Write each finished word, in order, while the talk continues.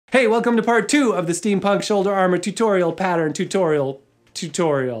Hey, welcome to part 2 of the Steampunk shoulder armor tutorial pattern tutorial.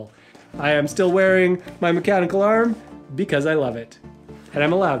 I am still wearing my mechanical arm because I love it. And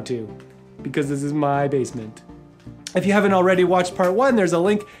I'm allowed to, because this is my basement. If you haven't already watched part 1, there's a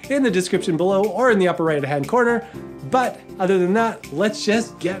link in the description below or in the upper right hand corner. But other than that, let's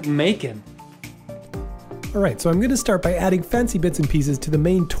just get making. Alright, so I'm going to start by adding fancy bits and pieces to the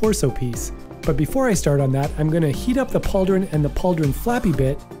main torso piece. But before I start on that, I'm going to heat up the pauldron and the pauldron flappy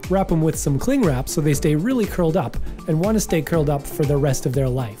bit, wrap them with some cling wrap so they stay really curled up and want to stay curled up for the rest of their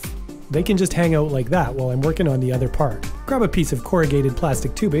life. They can just hang out like that while I'm working on the other part. Grab a piece of corrugated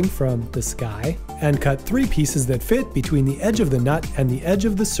plastic tubing from the sky and cut 3 pieces that fit between the edge of the nut and the edge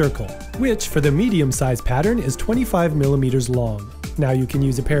of the circle, which for the medium-sized pattern is 25 millimeters long. Now you can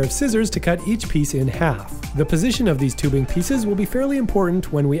use a pair of scissors to cut each piece in half. The position of these tubing pieces will be fairly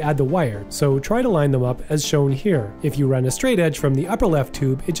important when we add the wire, so try to line them up as shown here. If you run a straight edge from the upper left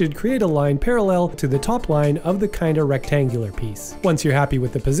tube, it should create a line parallel to the top line of the kinda rectangular piece. Once you're happy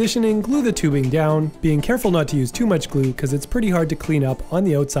with the positioning, glue the tubing down, being careful not to use too much glue because it's pretty hard to clean up on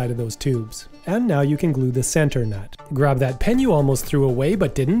the outside of those tubes. And now you can glue the center nut. Grab that pen you almost threw away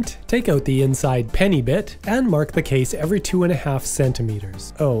but didn't, take out the inside penny bit, and mark the case every 2.5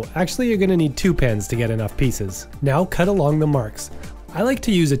 centimeters. Oh, actually you're gonna need 2 pens to get enough pieces. Now cut along the marks. I like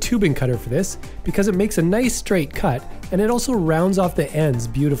to use a tubing cutter for this because it makes a nice straight cut and it also rounds off the ends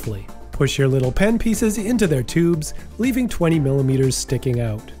beautifully. Push your little pen pieces into their tubes, leaving 20 millimeters sticking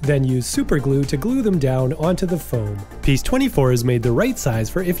out. Then use super glue to glue them down onto the foam. Piece 24 is made the right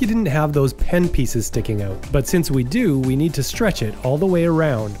size for if you didn't have those pen pieces sticking out. But since we do, we need to stretch it all the way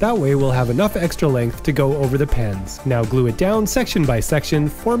around. That way we'll have enough extra length to go over the pens. Now glue it down section by section,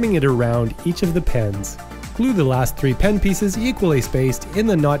 forming it around each of the pens. Glue the last 3 pen pieces equally spaced in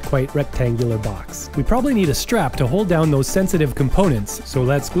the not quite rectangular box. We probably need a strap to hold down those sensitive components, so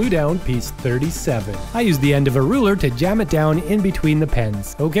let's glue down piece 37. I use the end of a ruler to jam it down in between the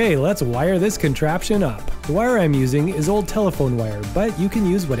pens. Okay, let's wire this contraption up. The wire I'm using is old telephone wire, but you can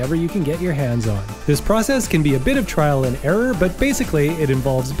use whatever you can get your hands on. This process can be a bit of trial and error, but basically it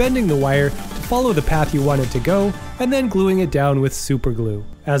involves bending the wire to follow the path you want it to go, and then gluing it down with super glue.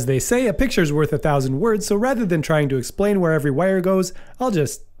 As they say, a picture's worth 1,000 words, so rather than trying to explain where every wire goes, I'll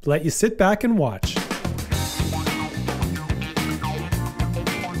just let you sit back and watch.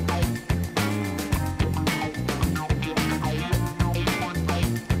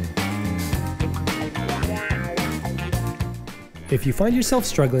 If you find yourself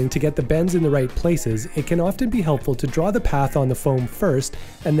struggling to get the bends in the right places, it can often be helpful to draw the path on the foam first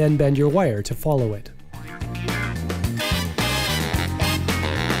and then bend your wire to follow it.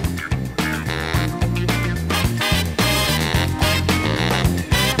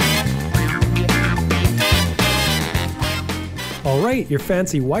 Alright, your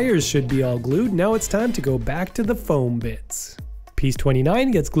fancy wires should be all glued. Now it's time to go back to the foam bits. Piece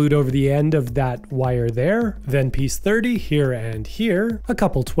 29 gets glued over the end of that wire there, then piece 30 here and here. A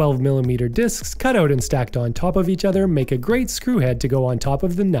couple 12mm discs cut out and stacked on top of each other make a great screw head to go on top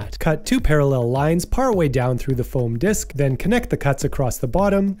of the nut. Cut 2 parallel lines partway down through the foam disc, then connect the cuts across the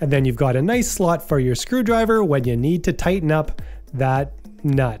bottom, and then you've got a nice slot for your screwdriver when you need to tighten up that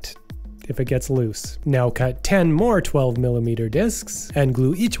nut if it gets loose. Now cut 10 more 12mm discs and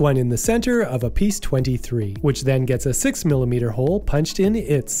glue each one in the center of a piece 23, which then gets a 6mm hole punched in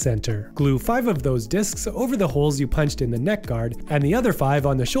its center. Glue 5 of those discs over the holes you punched in the neck guard and the other 5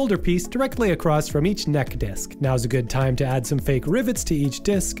 on the shoulder piece directly across from each neck disc. Now's a good time to add some fake rivets to each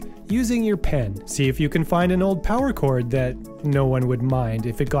disc using your pen. See if you can find an old power cord that no one would mind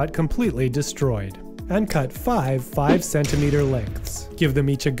if it got completely destroyed. And cut 5 5cm lengths. Give them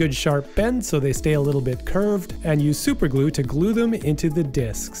each a good sharp bend so they stay a little bit curved, and use super glue to glue them into the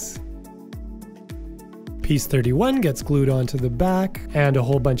discs. Piece 31 gets glued onto the back, and a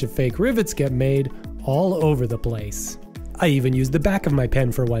whole bunch of fake rivets get made all over the place. I even used the back of my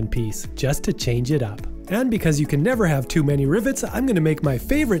pen for one piece, just to change it up. And because you can never have too many rivets, I'm going to make my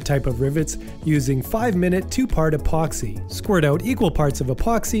favorite type of rivets using 5-minute 2-part epoxy. Squirt out equal parts of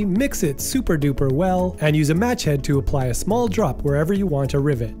epoxy, mix it super duper well, and use a match head to apply a small drop wherever you want a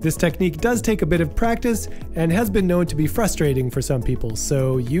rivet. This technique does take a bit of practice and has been known to be frustrating for some people,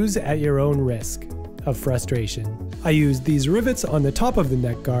 so use at your own risk of frustration. I used these rivets on the top of the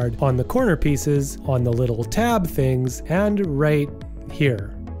neck guard, on the corner pieces, on the little tab things, and right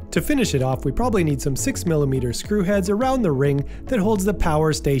here. To finish it off, we probably need some 6mm screw heads around the ring that holds the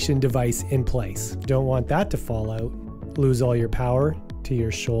power station device in place. Don't want that to fall out. Lose all your power to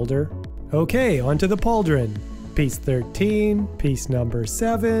your shoulder. Okay, onto the pauldron. piece 13, piece number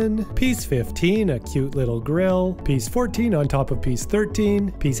 7, piece 15, a cute little grill, piece 14 on top of piece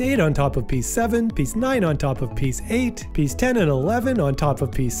 13, piece 8 on top of piece 7, piece 9 on top of piece 8, piece 10 and 11 on top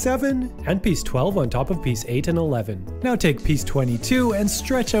of piece 7, and piece 12 on top of piece 8 and 11. Now take piece 22 and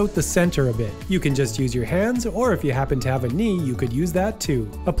stretch out the center a bit. You can just use your hands, or if you happen to have a knee, you could use that too.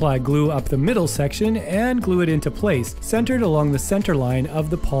 Apply glue up the middle section and glue it into place, centered along the center line of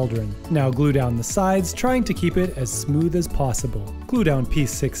the pauldron. Now glue down the sides, trying to keep it as smooth as possible. Glue down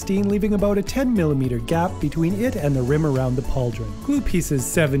piece 16, leaving about a 10mm gap between it and the rim around the pauldron. Glue pieces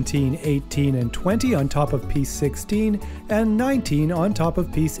 17, 18, and 20 on top of piece 16, and 19 on top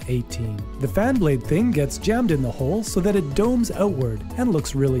of piece 18. The fan blade thing gets jammed in the hole so that it domes outward and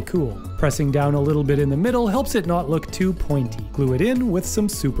looks really cool. Pressing down a little bit in the middle helps it not look too pointy. Glue it in with some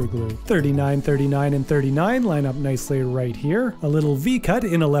super glue. 39, 39, and 39 line up nicely right here. A little V-cut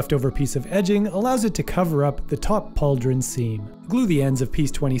in a leftover piece of edging allows it to cover up the top pauldron seam. Glue the ends of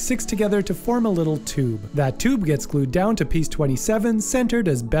piece 26 together to form a little tube. That tube gets glued down to piece 27, centered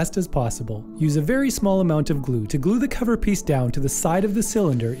as best as possible. Use a very small amount of glue to glue the cover piece down to the side of the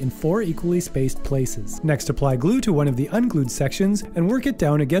cylinder in 4 equally spaced places. Next, apply glue to one of the unglued sections and work it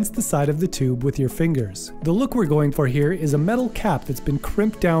down against the side of the tube with your fingers. The look we're going for here is a metal cap that's been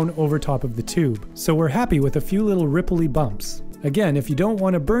crimped down over top of the tube, so we're happy with a few little ripply bumps. Again, if you don't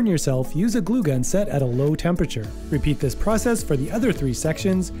want to burn yourself, use a glue gun set at a low temperature. Repeat this process for the other 3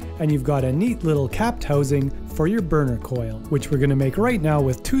 sections, and you've got a neat little capped housing for your burner coil, which we're going to make right now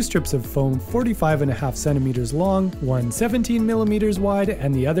with 2 strips of foam 45.5 centimeters long, one 17mm wide,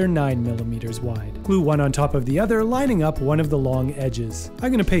 and the other 9mm wide. Glue one on top of the other, lining up one of the long edges.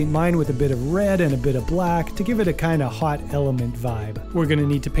 I'm going to paint mine with a bit of red and a bit of black to give it a kind of hot element vibe. We're going to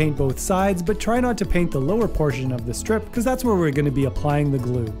need to paint both sides, but try not to paint the lower portion of the strip, because that's where we're going to be applying the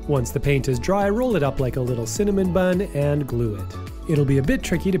glue. Once the paint is dry, roll it up like a little cinnamon bun and glue it. It'll be a bit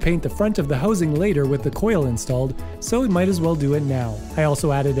tricky to paint the front of the housing later with the coil installed, so we might as well do it now. I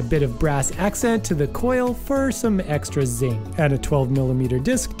also added a bit of brass accent to the coil for some extra zing, and a 12mm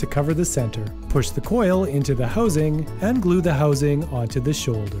disc to cover the center. Push the coil into the housing and glue the housing onto the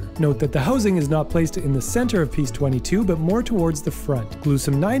shoulder. Note that the housing is not placed in the center of piece 22, but more towards the front. Glue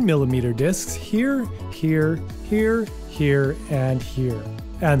some 9mm discs here, here, here, here, and here.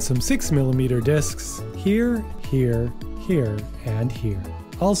 And some 6mm discs here, here, here, and here.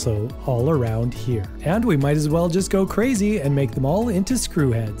 Also, all around here. And we might as well just go crazy and make them all into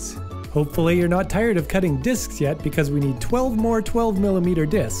screw heads. Hopefully you're not tired of cutting discs yet, because we need 12 more 12mm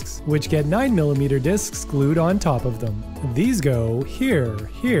discs, which get 9mm discs glued on top of them. These go here,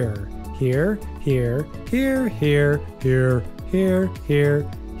 here, here, here, here, here, here, here, here,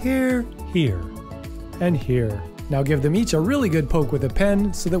 here, here, and here. Now give them each a really good poke with a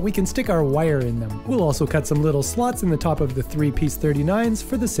pen so that we can stick our wire in them. We'll also cut some little slots in the top of the 3 piece 39s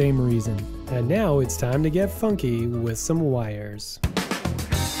for the same reason. And now it's time to get funky with some wires.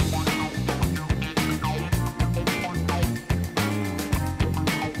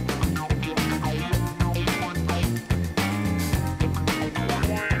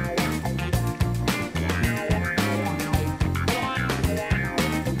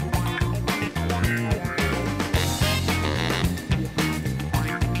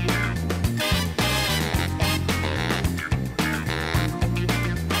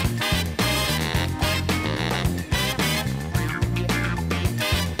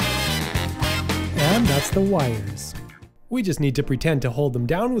 And that's the wires. We just need to pretend to hold them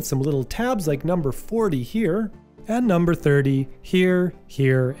down with some little tabs like number 40 here, and number 30 here,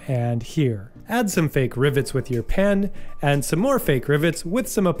 here, and here. Add some fake rivets with your pen, and some more fake rivets with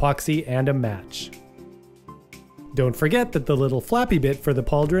some epoxy and a match. Don't forget that the little flappy bit for the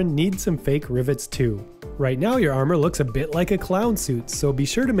pauldron needs some fake rivets too. Right now your armor looks a bit like a clown suit, so be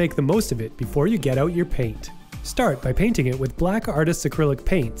sure to make the most of it before you get out your paint. Start by painting it with black artist's acrylic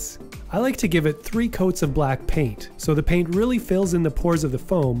paints. I like to give it 3 coats of black paint, so the paint really fills in the pores of the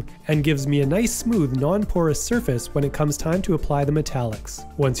foam and gives me a nice smooth non-porous surface when it comes time to apply the metallics.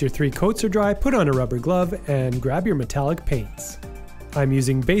 Once your 3 coats are dry, put on a rubber glove and grab your metallic paints. I'm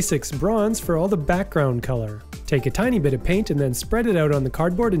using Basics Bronze for all the background color. Take a tiny bit of paint and then spread it out on the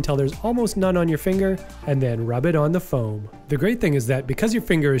cardboard until there's almost none on your finger, and then rub it on the foam. The great thing is that because your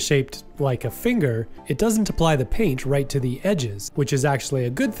finger is shaped like a finger, it doesn't apply the paint right to the edges, which is actually a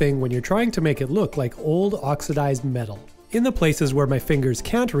good thing when you're trying to make it look like old oxidized metal. In the places where my fingers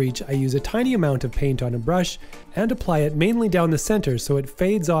can't reach, I use a tiny amount of paint on a brush and apply it mainly down the center so it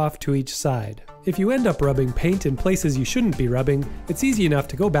fades off to each side. If you end up rubbing paint in places you shouldn't be rubbing, it's easy enough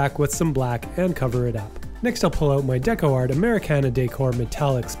to go back with some black and cover it up. Next I'll pull out my DecoArt Americana Decor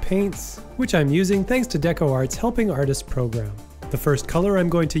Metallics paints, which I'm using thanks to DecoArt's Helping Artist program. The first color I'm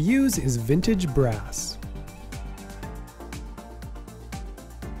going to use is Vintage Brass.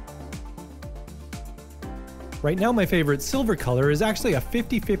 Right now my favorite silver color is actually a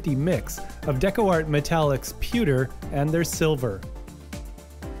 50-50 mix of DecoArt Metallics Pewter and their silver.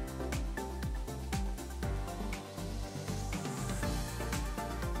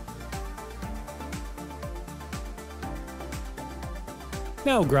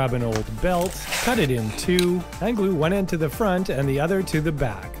 Now grab an old belt, cut it in two, and glue one end to the front and the other to the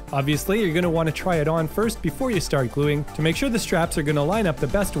back. Obviously, you're going to want to try it on first before you start gluing to make sure the straps are going to line up the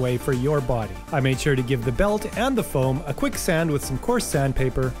best way for your body. I made sure to give the belt and the foam a quick sand with some coarse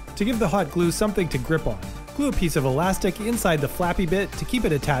sandpaper to give the hot glue something to grip on. Glue a piece of elastic inside the flappy bit to keep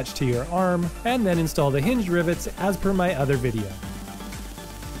it attached to your arm, and then install the hinged rivets as per my other video.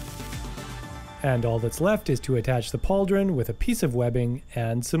 And all that's left is to attach the pauldron with a piece of webbing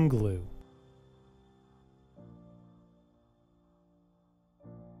and some glue.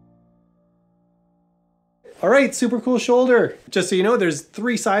 All right, super cool shoulder. Just so you know, there's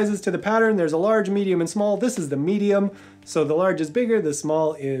 3 sizes to the pattern. There's a large, medium, and small. This is the medium, so the large is bigger, the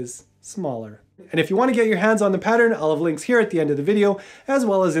small is smaller. And if you want to get your hands on the pattern, I'll have links here at the end of the video, as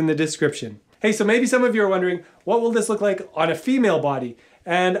well as in the description. Hey, so maybe some of you are wondering, what will this look like on a female body?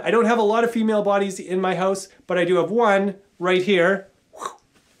 And I don't have a lot of female bodies in my house, but I do have one right here.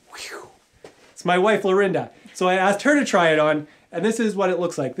 It's my wife, Lorinda. So I asked her to try it on, and this is what it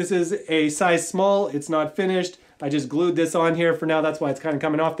looks like. This is a size small. It's not finished. I just glued this on here for now. That's why it's kind of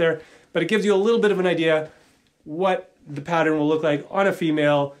coming off there. But it gives you a little bit of an idea what the pattern will look like on a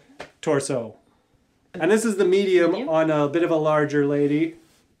female torso. And this is the medium on a bit of a larger lady.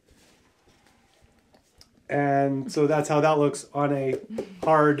 And so that's how that looks on a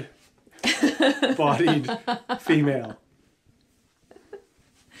hard-bodied female.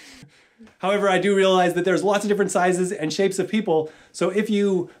 However, I do realize that there's lots of different sizes and shapes of people, so if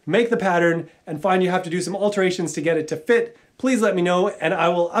you make the pattern and find you have to do some alterations to get it to fit, please let me know, and I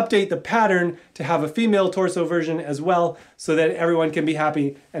will update the pattern to have a female torso version as well, so that everyone can be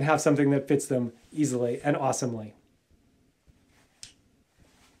happy and have something that fits them easily and awesomely.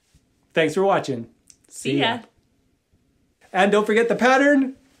 Thanks for watching. See ya. And don't forget the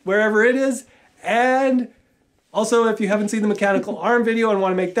pattern, wherever it is. And also, if you haven't seen the mechanical arm video and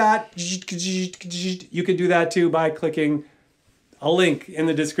want to make that, you can do that too by clicking a link in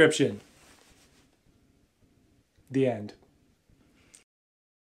the description. The end.